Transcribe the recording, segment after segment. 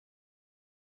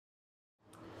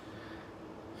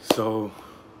So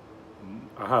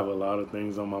I have a lot of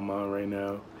things on my mind right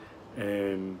now,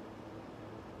 and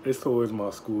it's towards my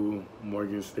school,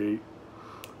 Morgan State.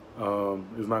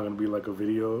 It's not gonna be like a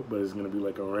video, but it's gonna be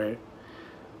like a rant.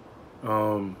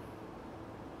 Um,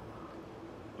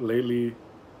 Lately,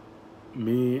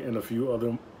 me and a few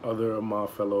other of my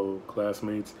fellow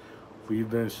classmates, we've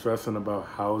been stressing about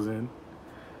housing.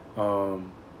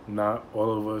 Um, Not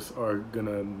all of us are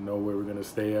gonna know where we're gonna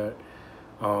stay at.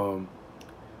 Um,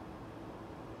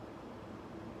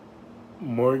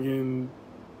 Morgan,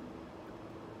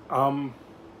 um,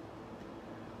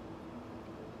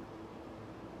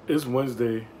 it's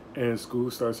Wednesday and school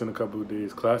starts in a couple of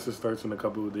days. Classes starts in a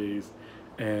couple of days,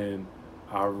 and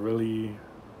I really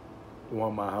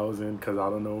want my housing because I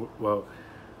don't know. Well,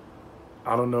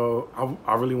 I don't know.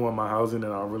 I really want my housing,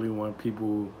 and I really want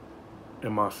people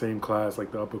in my same class,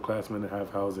 like the upperclassmen, to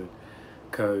have housing.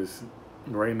 Because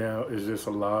right now it's just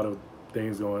a lot of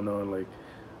things going on. Like,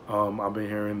 I've been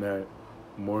hearing that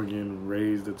Morgan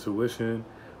raised the tuition.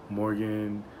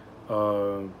 Morgan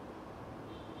uh,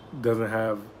 doesn't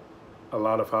have a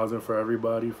lot of housing for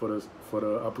everybody for the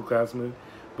upperclassmen,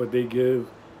 but they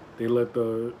let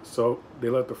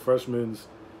the freshmen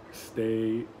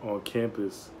stay on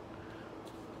campus.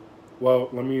 Well,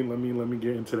 let me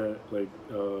get into that. Like,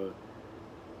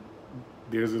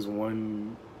 there's this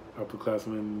one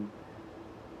upperclassman.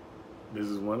 This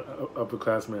is one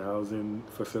upperclassman housing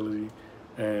facility,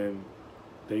 and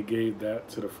they gave that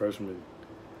to the freshmen.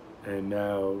 And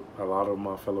now a lot of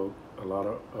my fellow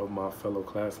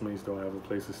classmates don't have a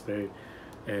place to stay,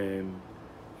 and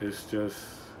it's just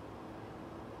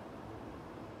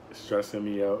stressing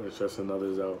me out and stressing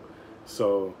others out.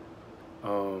 So,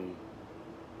 um,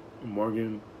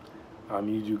 Morgan, I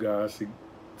need you guys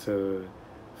to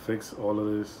fix all of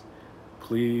this.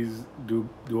 Please do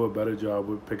a better job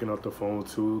with picking up the phone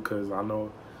too, because I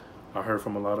know I heard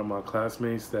from a lot of my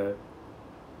classmates that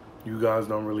you guys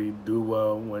don't really do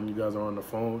well when you guys are on the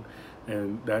phone,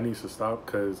 and that needs to stop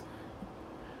because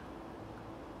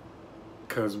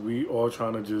we all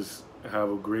trying to just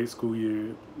have a great school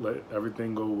year, let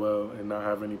everything go well, and not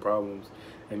have any problems,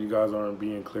 and you guys aren't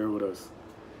being clear with us.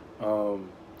 Um,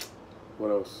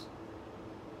 what else?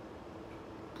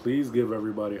 Please give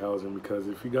everybody housing, because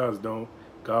if you guys don't,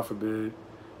 God forbid,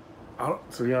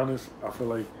 to be honest, I feel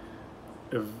like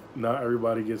if not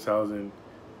everybody gets housing,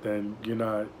 then you're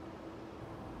not.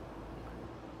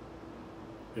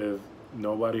 If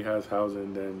nobody has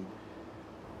housing, then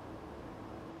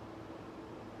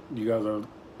you guys are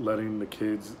letting the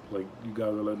kids, like, you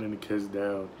guys are letting the kids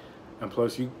down. And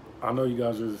plus, I know you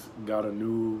guys just got a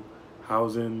new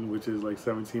housing which is like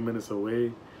 17 minutes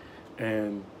away,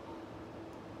 and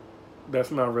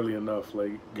that's not really enough.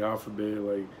 Like, God forbid,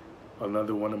 like,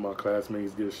 another one of my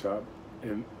classmates gets shot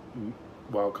in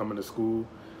while coming to school.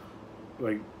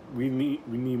 Like, we need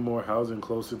more housing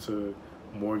closer to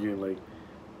Morgan. Like,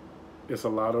 it's a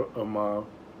lot of my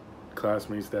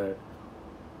classmates that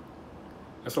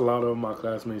that's a lot of my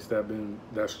classmates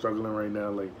that's struggling right now.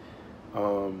 Like,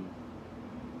 um,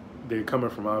 they're coming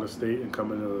from out of state and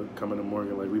coming to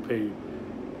Morgan. Like, we pay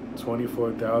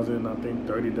 24,000, I think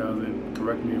 30,000.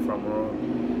 Correct me if I'm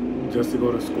wrong. Just to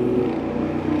go to school,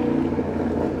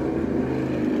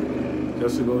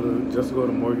 just to go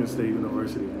to Morgan State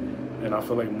University, and I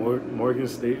feel like Morgan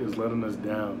State is letting us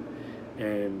down,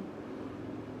 and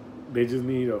they just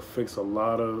need to fix a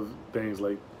lot of things.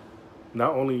 Like,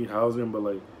 not only housing, but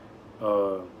like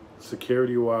uh,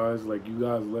 security wise. Like, you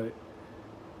guys let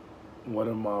one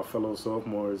of my fellow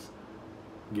sophomores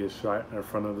get shot in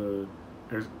front of the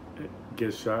er,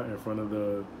 get shot in front of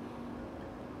the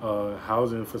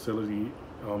housing facility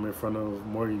in front of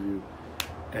Morgan View,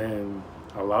 and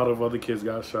a lot of other kids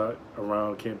got shot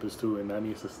around campus too, and that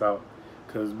needs to stop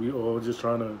because we all just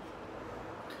trying to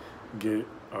get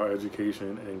our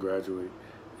education and graduate,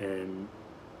 and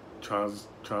trying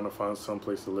to find some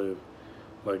place to live.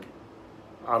 Like,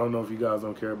 I don't know if you guys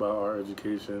don't care about our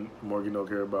education, Morgan don't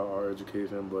care about our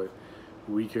education, but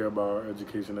we care about our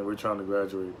education and we're trying to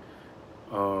graduate.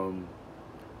 Um,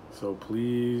 so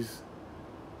please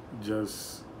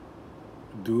just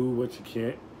do what you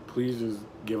can. Please just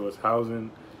give us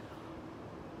housing.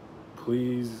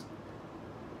 Please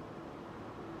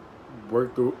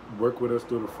work with us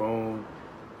through the phone,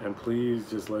 and please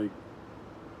just like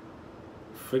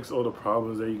fix all the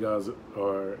problems that you guys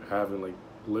are having. Like,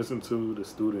 listen to the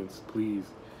students, please.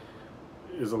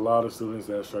 There's a lot of students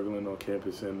that are struggling on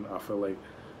campus, and I feel like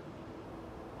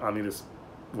I need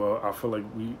to. I feel like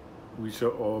we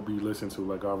should all be listened to.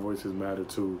 Like, our voices matter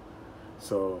too.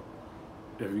 So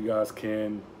if you guys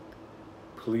can,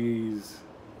 please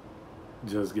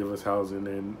just give us housing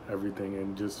and everything,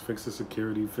 and just fix the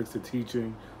security, fix the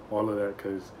teaching, all of that.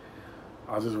 Because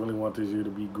I just really want this year to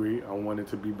be great. I want it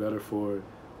to be better for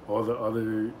all the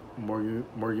other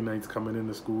Morganites coming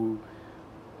into school.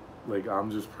 Like, I'm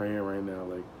just praying right now.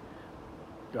 Like,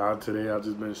 God, today I've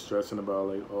just been stressing about,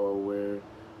 like, oh, where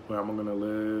am I gonna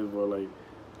live, or like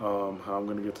how I'm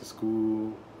gonna get to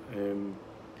school, and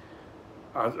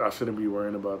I shouldn't be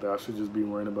worrying about that. I should just be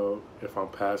worrying about if I'm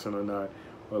passing or not,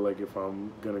 or like if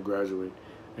I'm gonna graduate.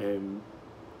 And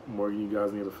Morgan, you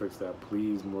guys need to fix that.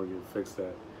 Please, Morgan, fix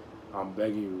that. I'm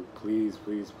begging you. Please,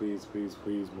 please, please, please,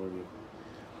 please, Morgan.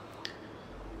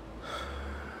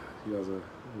 You guys are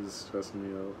just stressing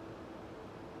me out.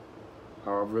 I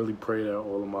really pray that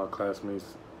all of my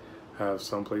classmates have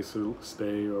some place to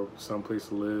stay or some place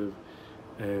to live,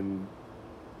 and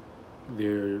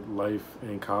their life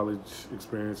and college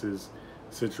experiences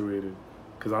situated.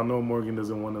 Because I know Morgan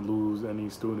doesn't want to lose any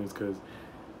students,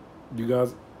 you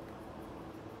guys,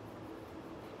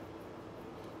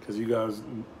 because you guys,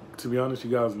 to be honest,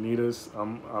 you guys need us. I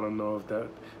don't know if that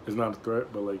is not a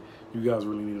threat, but like, you guys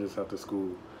really need us after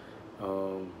school.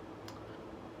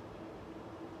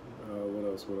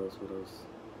 What else?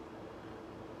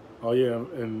 Oh yeah,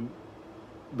 and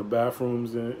the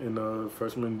bathrooms in the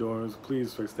freshman dorms,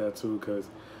 please fix that too, because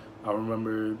I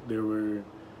remember there were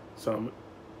some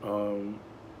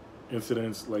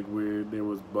incidents like where there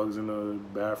was bugs in the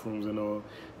bathrooms and all,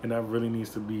 and that really needs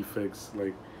to be fixed.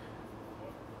 Like,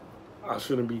 I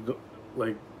shouldn't be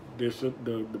like,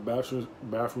 the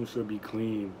bathroom should be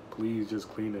clean. Please just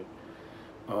clean it.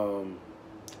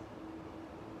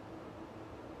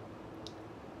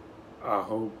 I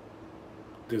hope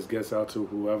this gets out to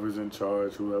whoever's in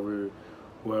charge, whoever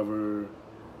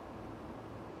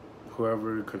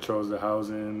controls the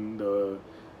housing, the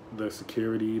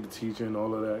security, the teaching,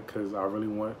 all of that, because I really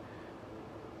want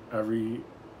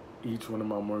each one of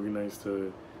my Morganites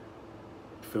to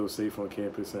feel safe on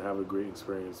campus and have a great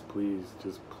experience. Please,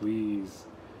 just please,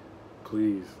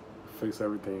 please fix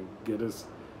everything.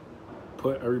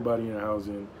 Put everybody in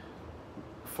housing.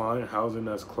 Find housing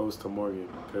that's close to Morgan,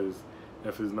 because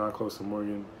if it's not close to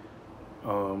Morgan,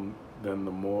 then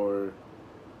the more,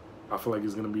 I feel like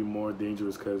it's gonna be more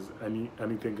dangerous, because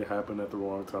anything could happen at the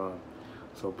wrong time.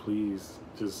 So please,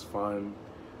 just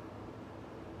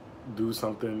do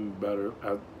something better.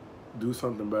 Do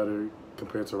something better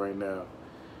compared to right now.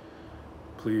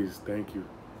 Please, thank you.